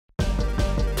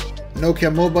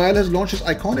Nokia Mobile has launched its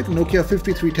iconic Nokia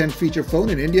 5310 feature phone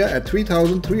in India at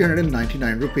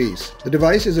 3,399 rupees. The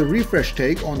device is a refreshed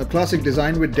take on the classic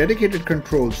design with dedicated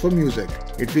controls for music.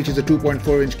 It features a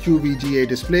 2.4-inch QVGA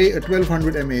display, a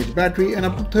 1200 mAh battery and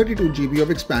up to 32 GB of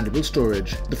expandable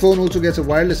storage. The phone also gets a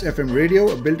wireless FM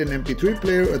radio, a built-in MP3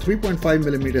 player, a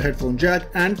 3.5mm headphone jack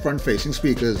and front-facing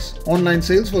speakers. Online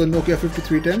sales for the Nokia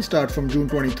 5310 start from June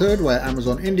 23rd via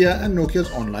Amazon India and Nokia's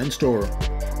online store.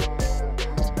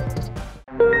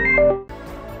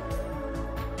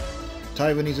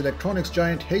 Taiwanese electronics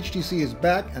giant HTC is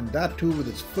back, and that too with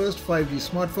its first 5G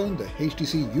smartphone, the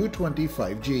HTC U20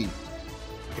 5G.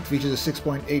 It features a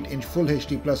 6.8-inch Full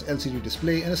HD Plus LCD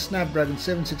display and a Snapdragon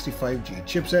 765G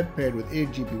chipset paired with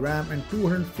 8GB RAM and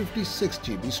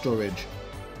 256GB storage.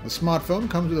 The smartphone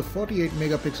comes with a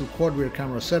 48-megapixel quad-rear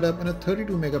camera setup and a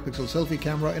 32-megapixel selfie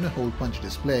camera in a hole-punch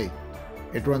display.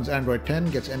 It runs Android 10,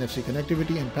 gets NFC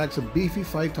connectivity and packs a beefy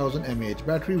 5000 mAh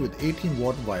battery with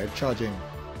 18-watt wired charging.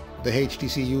 The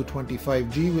HTC U20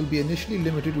 5G will be initially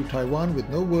limited to Taiwan with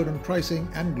no word on pricing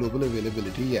and global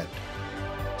availability yet.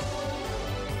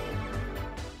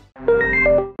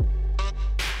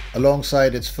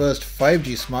 Alongside its first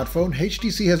 5G smartphone,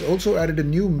 HTC has also added a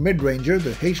new mid-ranger,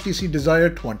 the HTC Desire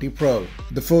 20 Pro.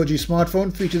 The 4G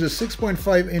smartphone features a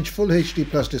 6.5-inch Full HD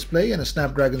Plus display and a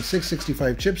Snapdragon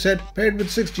 665 chipset paired with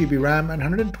 6GB RAM and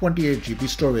 128GB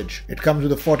storage. It comes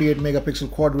with a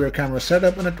 48-megapixel quad-rear camera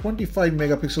setup and a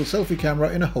 25-megapixel selfie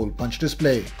camera in a hole-punch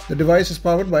display. The device is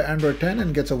powered by Android 10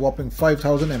 and gets a whopping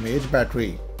 5000 mAh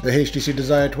battery. The HTC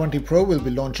Desire 20 Pro will be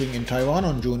launching in Taiwan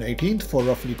on June 18th for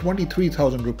roughly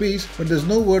 23,000 rupees, but there's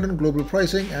no word on global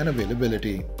pricing and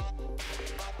availability.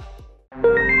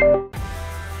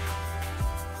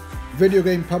 Video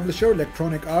game publisher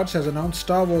Electronic Arts has announced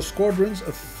Star Wars Squadrons,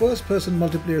 a first-person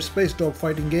multiplayer space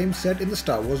dogfighting game set in the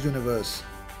Star Wars universe.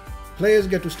 Players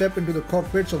get to step into the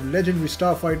cockpits of legendary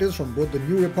starfighters from both the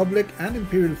New Republic and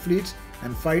Imperial fleets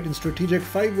and fight in strategic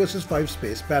 5 vs 5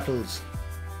 space battles.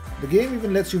 The game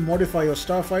even lets you modify your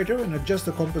starfighter and adjust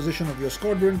the composition of your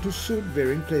squadron to suit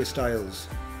varying playstyles.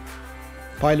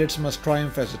 Pilots must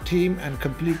triumph as a team and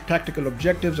complete tactical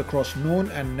objectives across known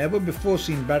and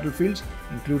never-before-seen battlefields,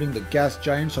 including the gas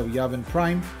giants of Yavin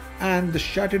Prime and the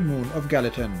shattered moon of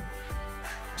Gallatin.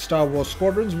 Star Wars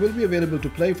Squadrons will be available to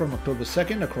play from October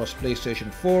 2nd across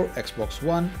PlayStation 4, Xbox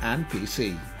One and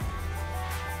PC.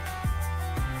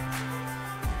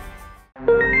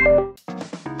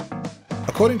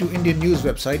 According to Indian news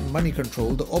website Money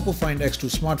Control, the Oppo Find X2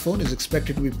 smartphone is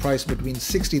expected to be priced between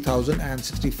 60,000 and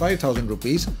 65,000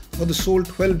 rupees for the sold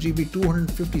 12GB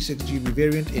 256GB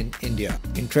variant in India.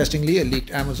 Interestingly, a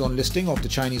leaked Amazon listing of the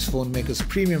Chinese phone maker's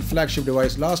premium flagship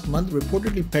device last month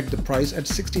reportedly pegged the price at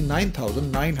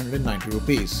 69,990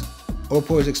 rupees.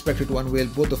 Oppo is expected to unveil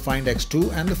both the Find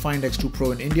X2 and the Find X2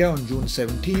 Pro in India on June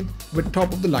 17th with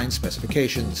top-of-the-line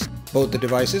specifications. Both the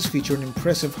devices feature an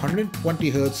impressive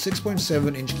 120Hz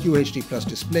 6.7-inch QHD Plus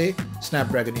display,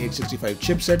 Snapdragon 865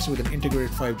 chipsets with an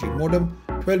integrated 5G modem,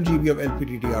 12GB of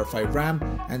LPDDR5 RAM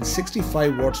and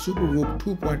 65-watt Super Whoop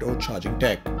 2.0 charging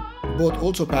tech. Both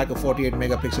also pack a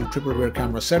 48-megapixel triple-rear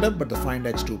camera setup, but the Find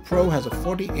X2 Pro has a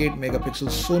 48-megapixel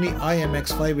Sony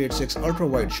IMX586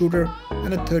 ultra-wide shooter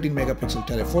and a 13-megapixel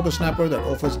telephoto snapper that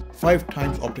offers 5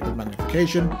 times optical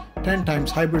magnification, 10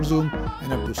 times hybrid zoom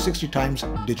and up to 60 times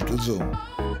digital zoom.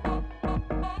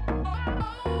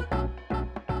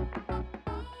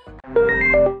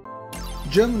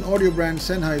 German audio brand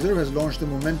Sennheiser has launched the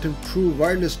Momentum True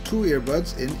Wireless 2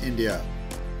 earbuds in India.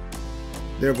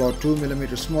 They're about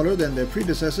 2mm smaller than their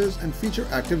predecessors and feature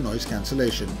active noise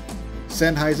cancellation.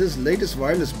 Sennheiser's latest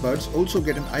wireless buds also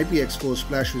get an IPX4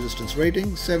 splash resistance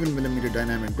rating, 7mm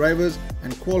dynamic drivers,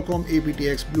 and Qualcomm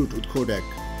aptX Bluetooth codec.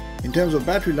 In terms of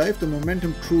battery life, the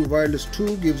Momentum True Wireless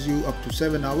 2 gives you up to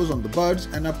 7 hours on the buds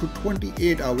and up to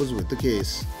 28 hours with the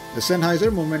case. The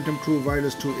Sennheiser Momentum True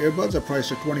Wireless 2 earbuds are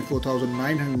priced at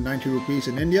 24,990 rupees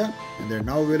in India, and they're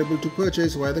now available to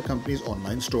purchase via the company's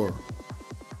online store.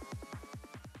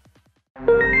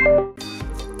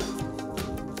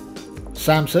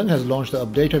 Samsung has launched the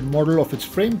updated model of its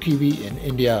Frame TV in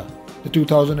India. The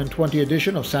 2020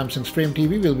 edition of Samsung's Frame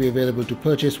TV will be available to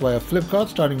purchase via Flipkart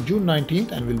starting June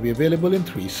 19th and will be available in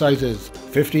 3 sizes: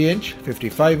 50-inch,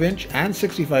 55-inch and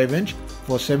 65-inch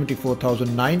for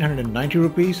 74,990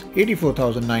 rupees,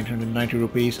 84,990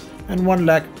 rupees and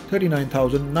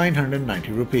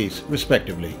 1,39,990 rupees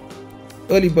respectively.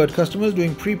 Early bird customers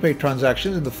doing prepaid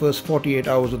transactions in the first 48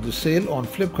 hours of the sale on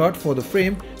Flipkart for the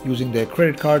Frame using their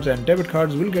credit cards and debit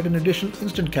cards will get an additional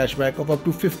instant cashback of up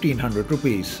to 1,500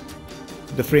 rupees.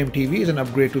 The Frame TV is an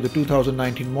upgrade to the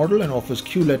 2019 model and offers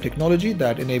QLED technology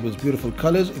that enables beautiful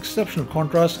colors, exceptional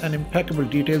contrast, and impeccable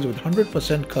details with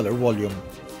 100% color volume.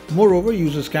 Moreover,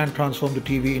 users can transform the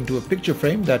TV into a picture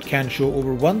frame that can show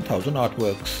over 1,000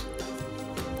 artworks.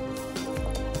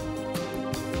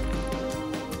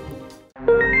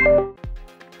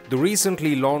 The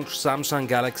recently launched Samsung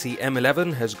Galaxy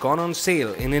M11 has gone on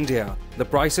sale in India. The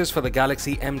prices for the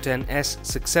Galaxy M10s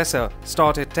successor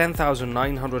start at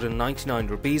 10,999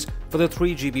 rupees for the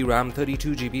 3GB RAM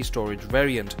 32GB storage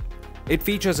variant. It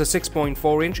features a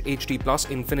 6.4-inch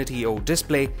HD+ Infinity O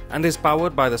display and is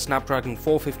powered by the Snapdragon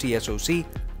 450 SoC,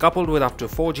 coupled with up to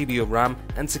 4GB of RAM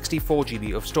and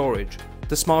 64GB of storage.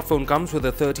 The smartphone comes with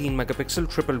a 13-megapixel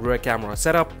triple rear camera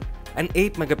setup, an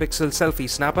 8-megapixel selfie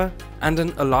snapper, and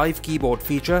an Alive keyboard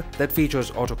feature that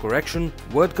features autocorrection,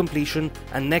 word completion,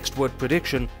 and next word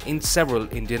prediction in several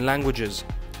Indian languages.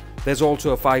 There's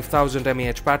also a 5000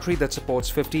 mAh battery that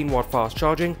supports 15-watt fast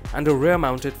charging and a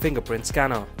rear-mounted fingerprint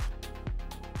scanner.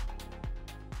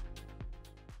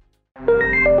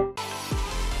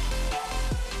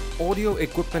 Audio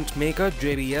equipment maker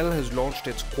JBL has launched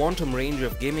its Quantum range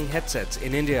of gaming headsets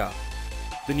in India.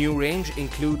 The new range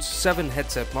includes 7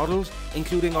 headset models,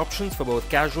 including options for both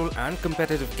casual and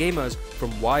competitive gamers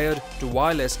from wired to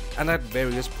wireless and at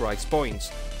various price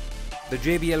points. The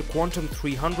JBL Quantum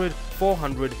 300,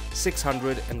 400,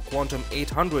 600 and Quantum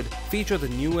 800 feature the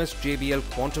newest JBL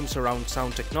Quantum surround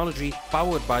sound technology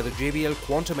powered by the JBL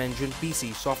Quantum Engine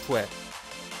PC software.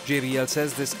 JBL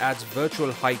says this adds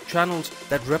virtual height channels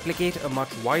that replicate a much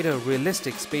wider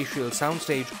realistic spatial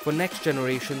soundstage for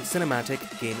next-generation cinematic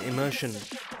game immersion.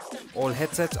 All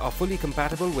headsets are fully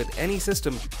compatible with any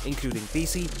system including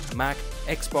PC, Mac,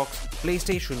 Xbox,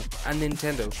 PlayStation and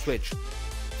Nintendo Switch.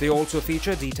 They also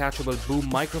feature detachable boom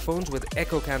microphones with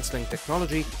echo-cancelling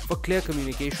technology for clear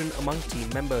communication among team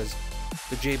members.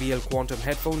 The JBL Quantum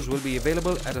headphones will be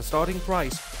available at a starting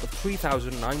price of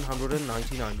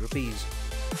 3,999 rupees.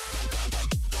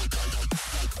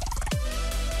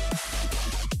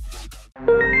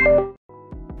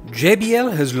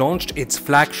 JBL has launched its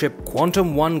flagship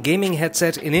Quantum One gaming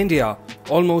headset in India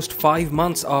almost 5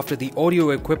 months after the audio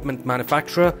equipment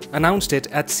manufacturer announced it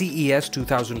at CES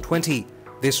 2020.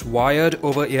 This wired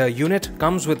over-ear unit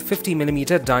comes with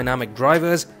 50mm dynamic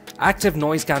drivers, active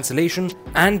noise cancellation,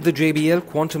 and the JBL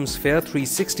Quantum Sphere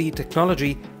 360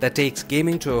 technology that takes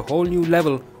gaming to a whole new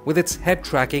level with its head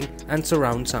tracking and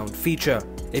surround sound feature.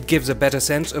 It gives a better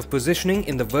sense of positioning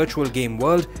in the virtual game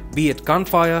world, be it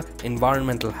gunfire,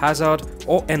 environmental hazard,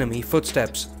 or enemy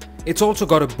footsteps. It's also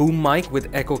got a boom mic with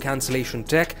echo cancellation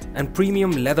tech and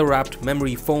premium leather-wrapped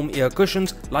memory foam ear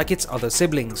cushions like its other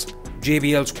siblings.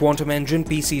 JBL's Quantum Engine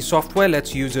PC software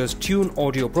lets users tune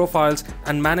audio profiles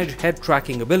and manage head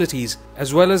tracking abilities,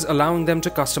 as well as allowing them to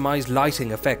customize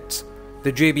lighting effects.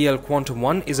 The JBL Quantum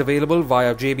One is available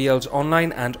via JBL's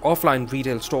online and offline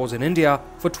retail stores in India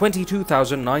for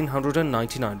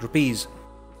 22,999 rupees.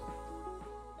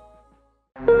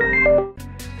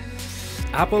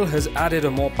 Apple has added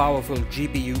a more powerful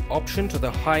GPU option to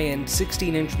the high-end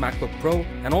 16-inch MacBook Pro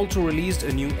and also released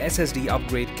a new SSD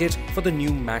upgrade kit for the new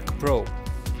Mac Pro.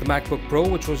 The MacBook Pro,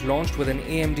 which was launched with an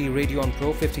AMD Radeon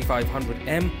Pro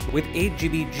 5500M with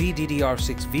 8GB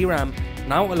GDDR6 VRAM,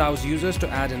 now allows users to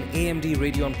add an AMD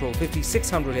Radeon Pro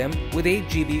 5600M with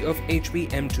 8GB of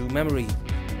HBM2 memory.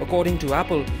 According to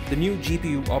Apple, the new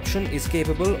GPU option is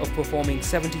capable of performing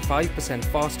 75%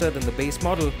 faster than the base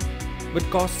model, but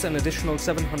costs an additional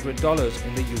 $700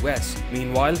 in the US.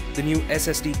 Meanwhile, the new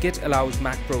SSD kit allows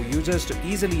Mac Pro users to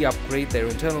easily upgrade their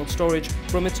internal storage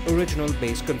from its original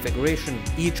base configuration.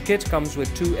 Each kit comes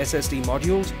with 2 SSD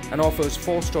modules and offers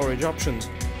 4 storage options: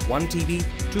 1TB,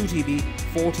 2TB,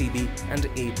 4TB and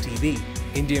 8TB.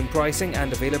 Indian pricing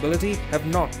and availability have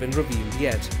not been revealed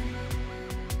yet.